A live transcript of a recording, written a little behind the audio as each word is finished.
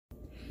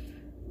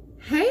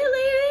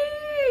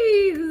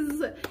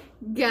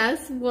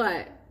guess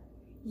what?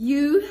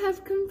 You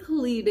have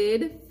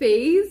completed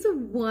phase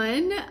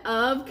 1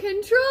 of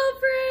Control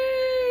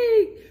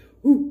Freak.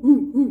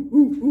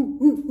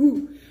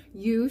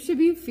 You should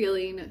be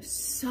feeling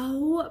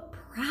so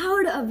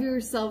proud of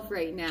yourself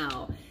right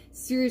now.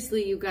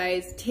 Seriously, you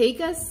guys, take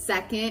a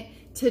second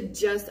to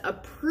just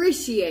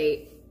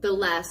appreciate the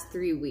last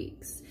 3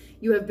 weeks.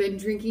 You have been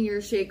drinking your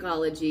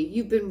Shakeology.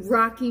 You've been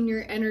rocking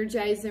your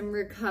Energize and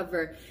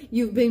Recover.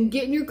 You've been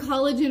getting your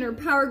collagen or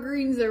Power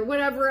Greens or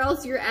whatever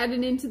else you're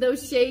adding into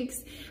those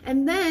shakes.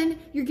 And then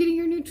you're getting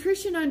your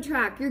nutrition on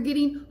track. You're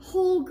getting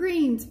whole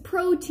grains,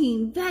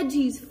 protein,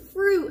 veggies,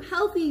 fruit,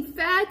 healthy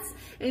fats,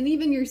 and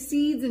even your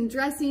seeds and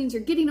dressings.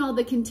 You're getting all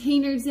the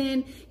containers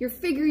in. You're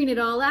figuring it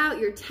all out.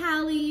 You're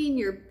tallying,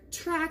 you're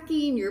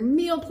tracking, you're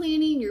meal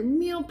planning, you're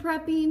meal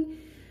prepping.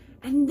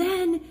 And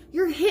then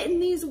you're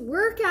hitting these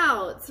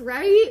workouts,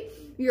 right?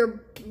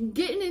 You're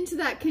getting into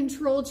that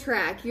control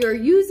track. You're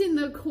using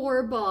the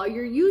core ball.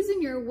 You're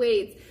using your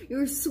weights.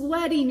 You're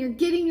sweating. You're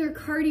getting your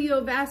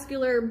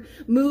cardiovascular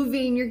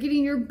moving. You're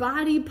getting your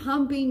body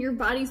pumping. Your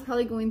body's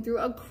probably going through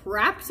a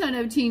crap ton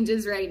of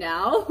changes right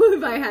now,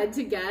 if I had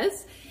to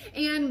guess.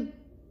 And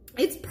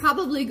it's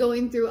probably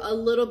going through a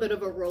little bit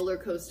of a roller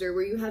coaster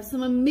where you have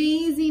some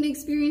amazing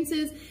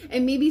experiences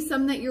and maybe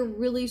some that you're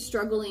really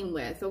struggling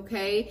with,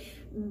 okay?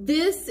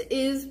 This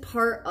is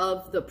part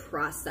of the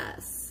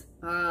process,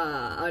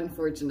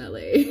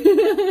 unfortunately.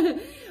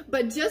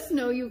 But just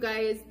know, you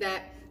guys,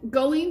 that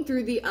going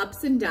through the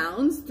ups and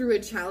downs through a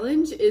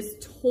challenge is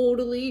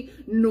totally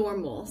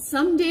normal.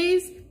 Some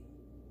days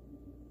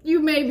you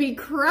may be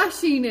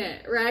crushing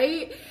it,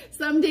 right?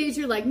 Some days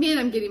you're like, man,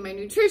 I'm getting my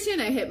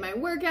nutrition. I hit my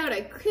workout.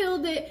 I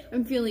killed it.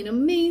 I'm feeling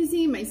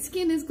amazing. My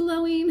skin is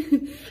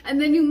glowing. And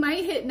then you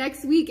might hit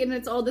next week and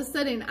it's all of a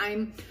sudden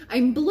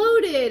I'm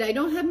bloated. I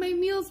don't have my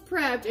meals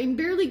prepped. I'm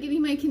barely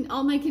getting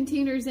all my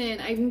containers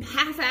in. I'm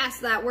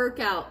half-assed that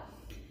workout.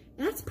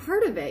 That's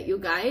part of it, you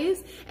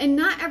guys. And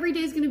not every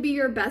day is going to be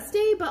your best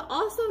day, but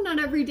also not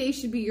every day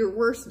should be your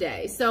worst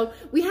day. So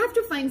we have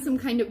to find some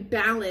kind of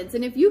balance.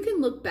 And if you can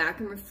look back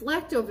and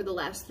reflect over the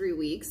last 3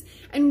 weeks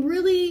and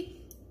really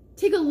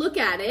take a look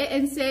at it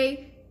and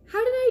say,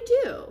 how did I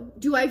do?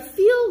 Do I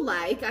feel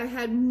like I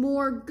had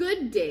more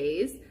good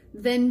days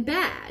than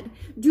bad?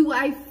 Do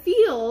I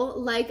feel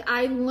like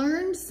I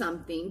learned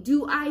something?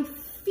 Do I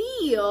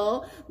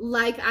feel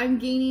like I'm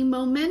gaining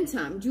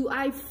momentum? Do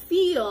I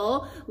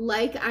feel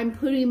like I'm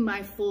putting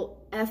my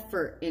full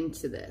effort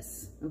into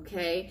this?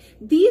 Okay,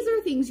 these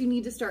are things you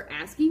need to start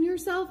asking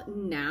yourself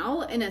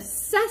now and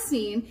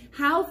assessing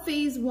how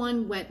phase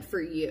 1 went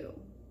for you.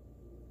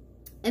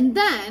 And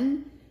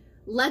then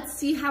let's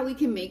see how we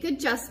can make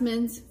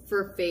adjustments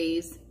for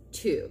phase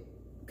 2.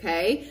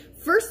 Okay,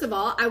 first of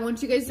all, I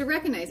want you guys to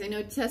recognize, I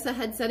know Tessa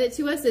had said it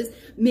to us, is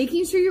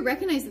making sure you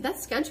recognize that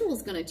schedule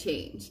is going to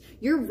change.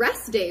 Your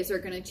rest days are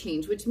going to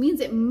change, which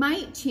means it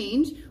might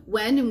change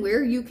when and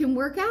where you can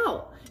work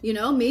out. You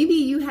know, maybe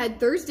you had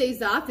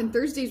Thursdays off and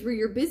Thursdays were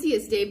your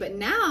busiest day, but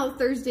now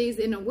Thursday's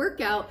in a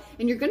workout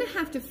and you're going to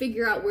have to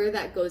figure out where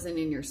that goes in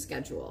your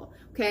schedule.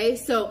 Okay,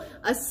 so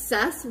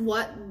assess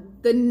what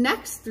the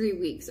next 3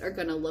 weeks are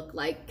going to look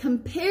like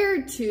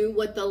compared to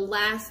what the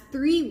last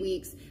 3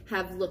 weeks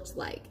have looked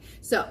like.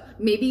 So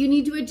maybe you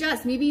need to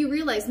adjust. Maybe you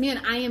realize,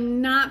 man, I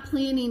am not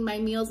planning my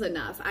meals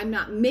enough. I'm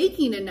not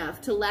making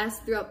enough to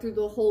last through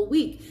the whole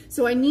week.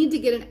 So I need to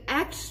get an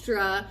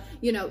extra,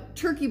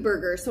 turkey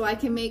burger so I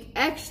can make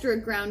extra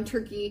ground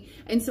turkey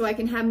and so I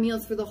can have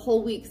meals for the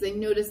whole week. Because I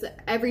noticed that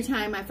every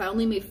time if I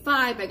only made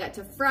 5, I got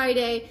to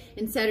Friday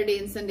and Saturday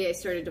and Sunday I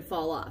started to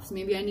fall off. So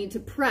maybe I need to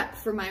prep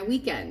for my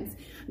weekends.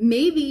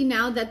 Maybe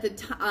now that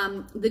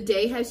the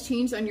day has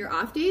changed on your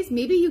off days,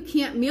 maybe you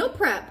can't meal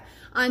prep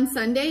on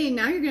Sunday and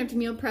now you're gonna have to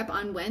meal prep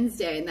on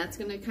Wednesday, and that's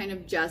gonna kind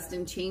of adjust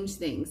and change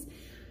things.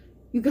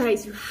 You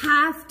guys, you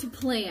have to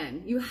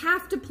plan. You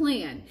have to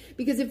plan,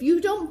 because if you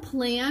don't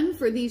plan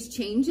for these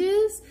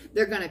changes,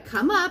 they're gonna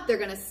come up, they're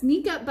gonna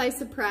sneak up by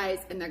surprise,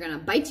 and they're gonna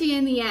bite you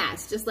in the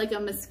ass just like a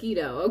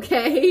mosquito,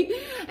 okay?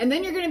 And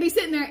then you're gonna be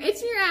sitting there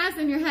itching your ass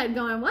and your head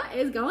going, what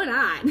is going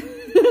on?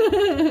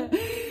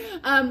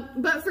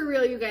 But for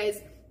real, you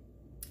guys,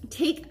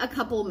 take a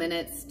couple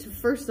minutes to,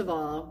 first of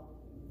all,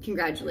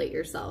 congratulate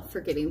yourself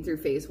for getting through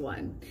phase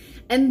 1.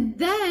 And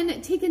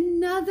then take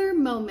another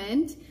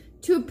moment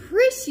to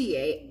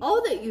appreciate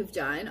all that you've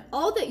done,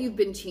 all that you've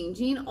been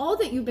changing, all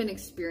that you've been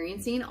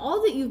experiencing,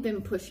 all that you've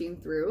been pushing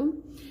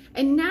through.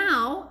 And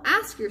now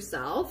ask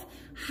yourself,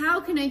 how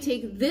can I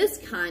take this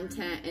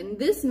content and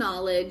this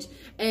knowledge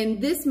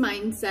and this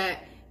mindset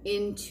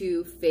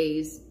into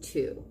phase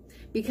 2?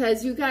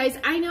 Because you guys,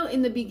 I know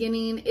in the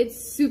beginning,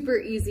 it's super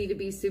easy to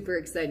be super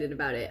excited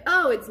about it.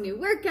 Oh, it's new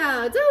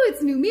workouts. Oh,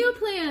 it's new meal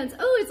plans.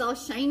 Oh, it's all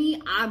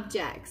shiny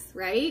objects,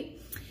 right?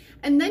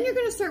 And then you're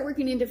gonna start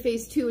working into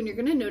phase 2 and you're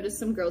gonna notice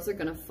some girls are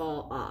gonna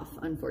fall off,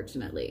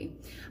 unfortunately,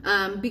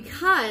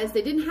 because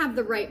they didn't have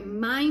the right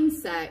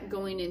mindset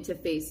going into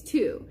phase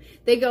 2.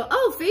 They go,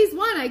 oh, phase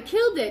 1, I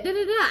killed it, da,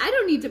 da, da. I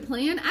don't need to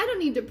plan, I don't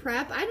need to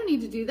prep, I don't need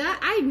to do that,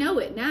 I know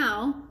it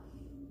now.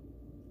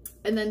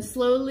 and then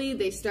slowly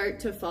they start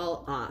to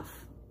fall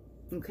off.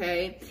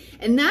 Okay.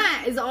 And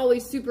that is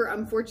always super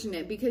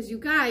unfortunate because you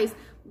guys,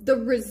 the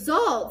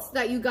results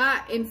that you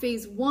got in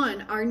phase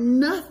 1 are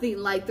nothing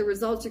like the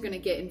results you're going to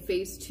get in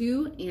phase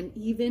 2 and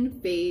even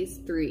phase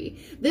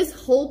 3. This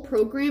whole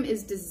program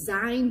is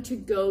designed to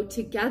go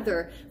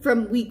together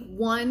from week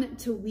 1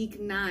 to week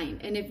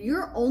 9. And if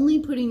you're only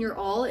putting your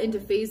all into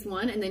phase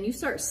 1 and then you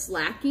start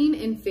slacking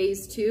in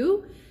phase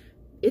 2,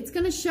 it's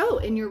going to show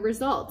in your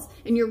results,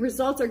 and your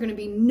results are going to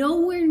be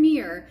nowhere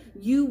near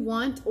you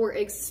want or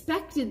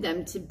expected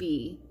them to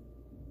be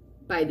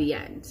by the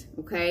end,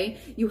 okay?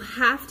 You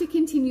have to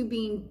continue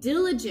being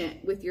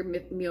diligent with your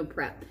meal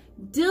prep,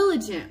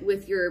 diligent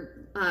with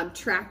your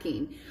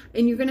tracking,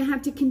 and you're gonna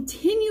have to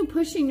continue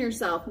pushing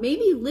yourself,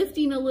 maybe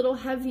lifting a little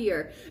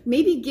heavier,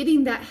 maybe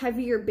getting that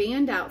heavier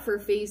band out for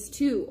phase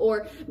 2,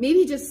 or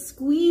maybe just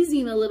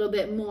squeezing a little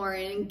bit more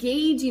and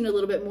engaging a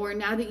little bit more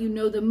now that you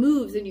know the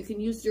moves and you can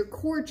use your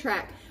core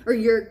track or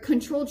your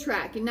control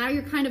track, and now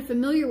you're kind of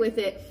familiar with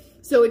it.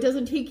 So it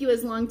doesn't take you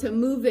as long to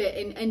move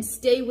it and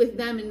stay with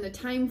them in the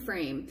time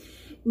frame.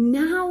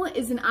 Now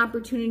is an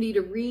opportunity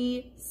to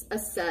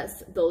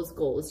reassess those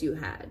goals you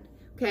had.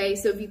 Okay,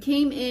 so if you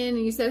came in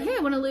and you said, hey,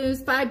 I want to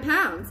lose 5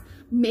 pounds,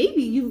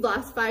 maybe you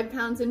lost 5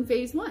 pounds in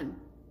phase 1.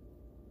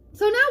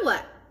 So now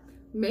what?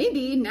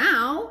 Maybe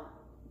now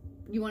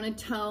you want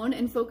to tone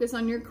and focus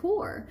on your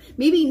core.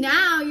 Maybe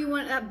now you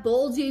want that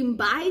bulging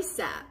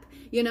bicep.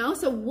 You know,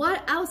 so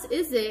what else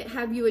is it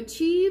have you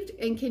achieved,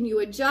 and can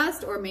you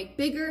adjust or make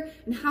bigger,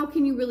 and how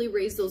can you really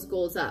raise those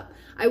goals up?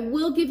 I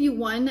will give you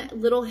one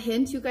little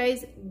hint, you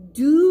guys.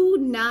 Do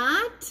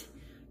not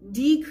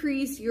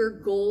decrease your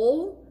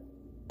goal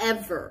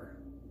ever,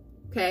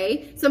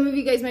 okay? Some of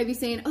you guys might be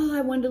saying, oh,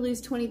 I wanted to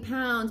lose 20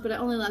 pounds, but I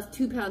only lost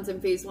 2 pounds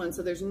in phase 1,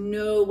 so there's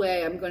no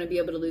way I'm going to be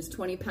able to lose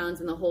 20 pounds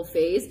in the whole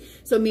phase,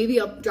 so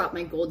maybe I'll drop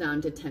my goal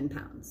down to 10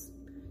 pounds.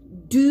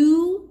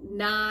 Do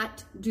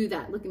not do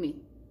that. Look at me.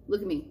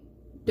 Look at me.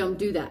 Don't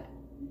do that.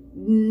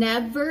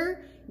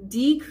 Never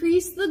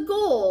decrease the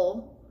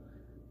goal.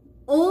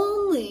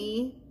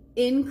 Only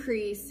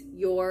increase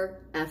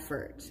your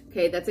effort.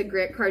 Okay, that's a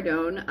Grant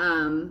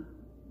Cardone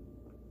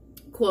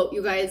quote,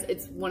 you guys.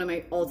 It's one of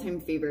my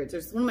all-time favorites.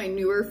 It's one of my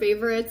newer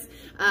favorites,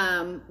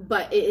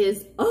 but it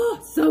is,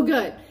 oh, so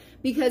good.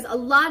 Because a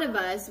lot of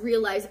us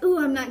realize,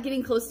 oh, I'm not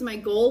getting close to my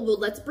goal. Well,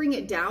 let's bring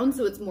it down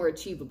so it's more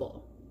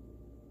achievable.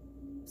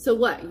 So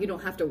what? You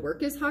don't have to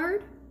work as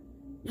hard?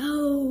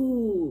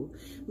 No,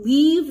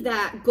 leave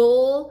that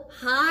goal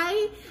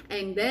high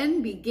and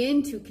then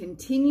begin to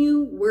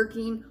continue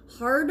working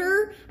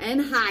harder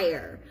and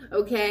higher,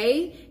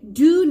 okay?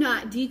 Do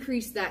not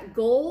decrease that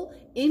goal,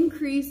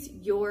 increase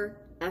your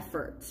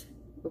effort,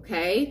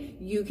 okay?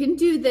 You can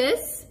do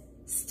this,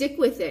 stick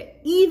with it.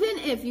 Even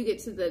if you get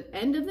to the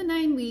end of the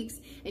 9 weeks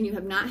and you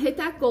have not hit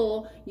that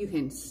goal, you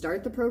can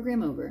start the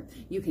program over.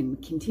 You can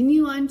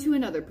continue on to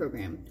another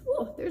program.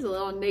 Oh, there's a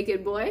little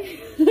naked boy.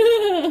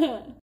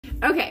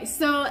 Okay,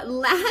 so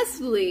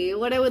lastly,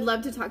 what I would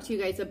love to talk to you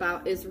guys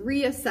about is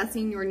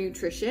reassessing your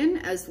nutrition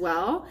as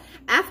well.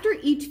 After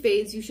each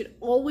phase, you should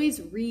always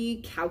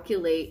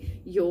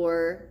recalculate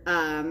your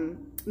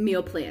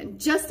meal plan,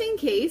 just in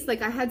case.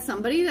 Like, I had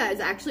somebody that has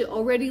actually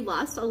already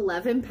lost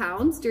 11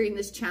 pounds during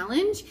this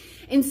challenge.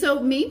 And so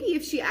maybe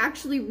if she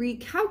actually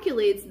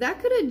recalculates, that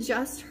could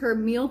adjust her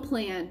meal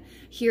plan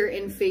here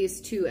in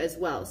phase 2 as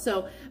well.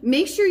 So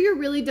make sure you're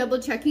really double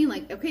checking,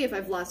 like, okay, if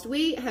I've lost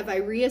weight, have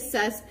I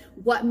reassessed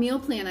what meal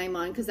plan I'm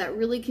on? Because that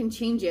really can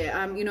change it.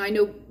 You know, I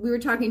know we were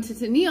talking to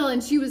Tennille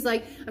and she was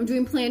like, I'm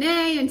doing plan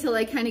A until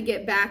I kind of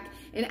get back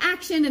in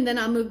action, and then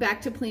I'll move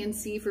back to plan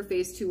C for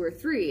phase 2 or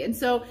 3. And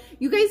so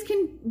you guys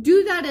can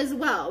do that as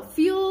well.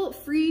 Feel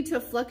free to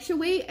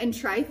fluctuate and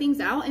try things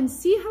out and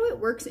see how it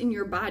works in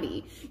your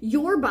body.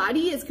 Your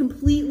body is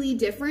completely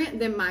different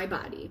than my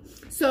body.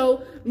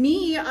 So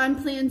me on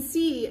plan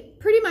C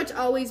pretty much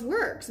always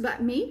works,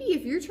 but maybe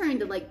if you're trying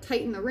to like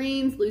tighten the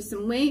reins, lose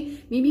some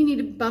weight, maybe you need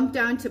to bump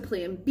down to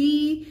plan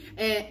B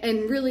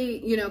and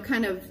really, you know,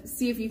 kind of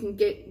see if you can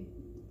get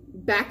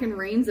back in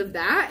reins of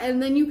that,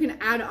 and then you can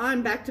add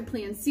on back to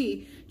plan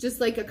C, just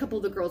like a couple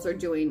of the girls are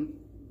doing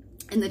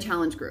in the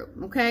challenge group.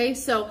 Okay,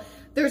 so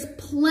there's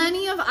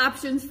plenty of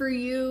options for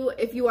you.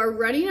 If you are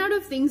running out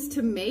of things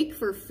to make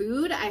for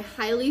food, I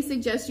highly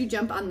suggest you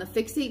jump on the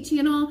Fixate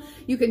channel.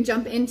 You can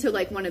jump into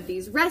like one of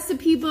these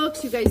recipe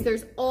books. You guys,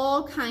 there's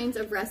all kinds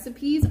of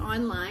recipes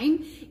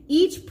online.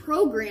 Each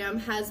program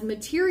has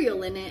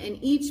material in it, and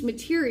each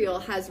material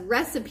has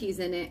recipes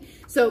in it.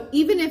 So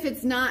even if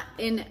it's not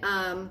in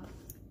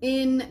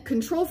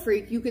Control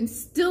Freak, you can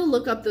still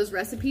look up those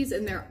recipes,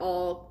 and they're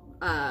all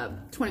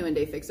 21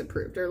 Day Fix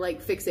approved, or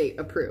like Fixate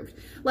approved.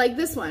 Like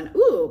this one,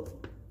 ooh,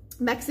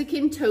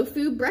 Mexican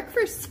tofu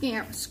breakfast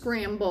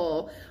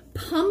scramble,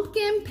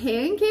 pumpkin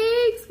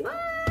pancakes,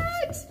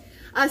 what?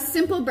 A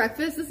simple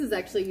breakfast. This is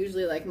actually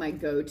usually like my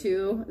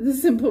go-to, the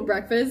simple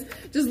breakfast.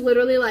 Just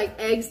literally like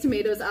eggs,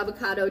 tomatoes,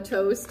 avocado,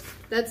 toast.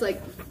 That's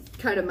like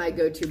kind of my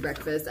go-to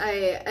breakfast.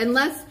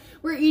 Unless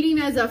we're eating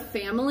as a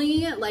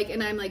family, like,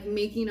 and I'm like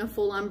making a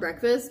full-on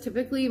breakfast,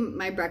 typically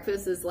my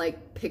breakfast is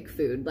like pick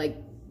food, like,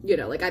 you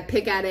know, like I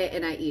pick at it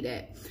and I eat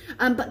it.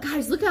 But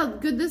guys, look how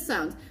good this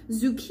sounds.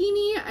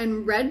 Zucchini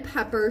and red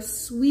pepper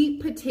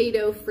sweet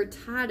potato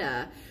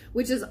frittata,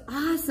 which is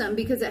awesome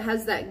because it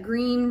has that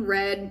green,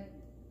 red,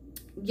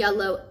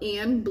 yellow,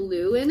 and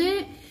blue in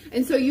it.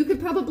 And so you could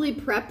probably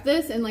prep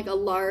this in like a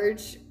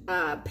large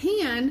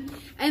pan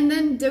and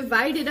then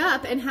divide it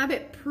up and have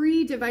it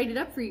pre-divided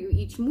up for you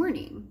each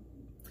morning.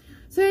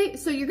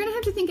 So you're gonna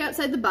have to think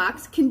outside the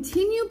box,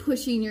 continue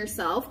pushing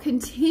yourself,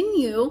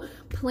 continue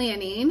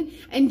planning,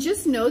 and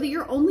just know that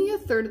you're only a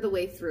third of the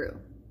way through,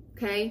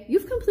 okay?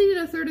 You've completed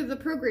a third of the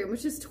program,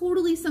 which is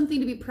totally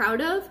something to be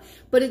proud of,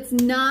 but it's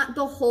not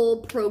the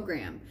whole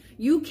program.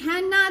 You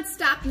cannot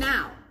stop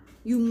now.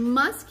 You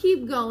must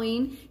keep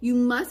going. You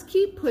must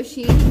keep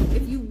pushing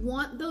if you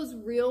want those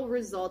real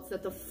results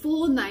that the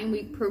full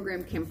 9-week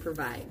program can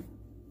provide,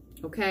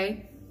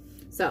 okay?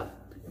 So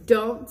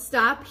don't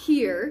stop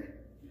here.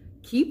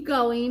 Keep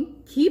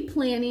going, keep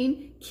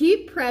planning,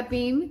 keep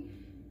prepping,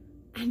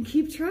 and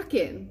keep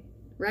trucking,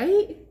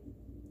 right?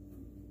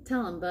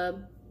 Tell them,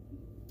 bub.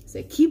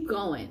 Say, keep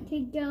going.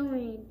 Keep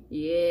going.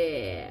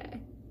 Yeah.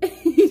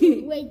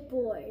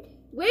 Wakeboard.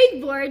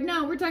 Wakeboard?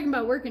 No, we're talking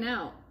about working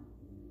out.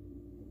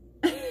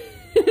 All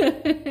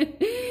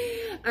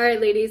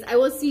right, ladies, I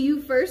will see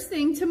you first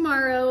thing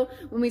tomorrow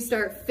when we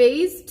start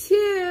phase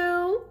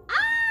 2.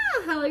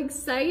 Ah, how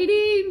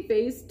exciting.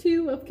 Phase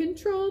 2 of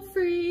Control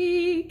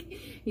Freak.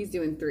 He's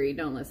doing 3.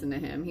 Don't listen to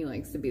him. He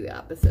likes to be the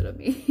opposite of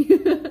me.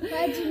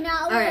 But do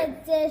not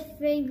let this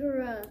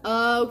finger up.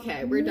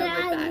 Okay, we're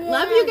done with that.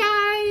 Love you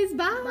guys.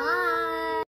 Bye. Bye.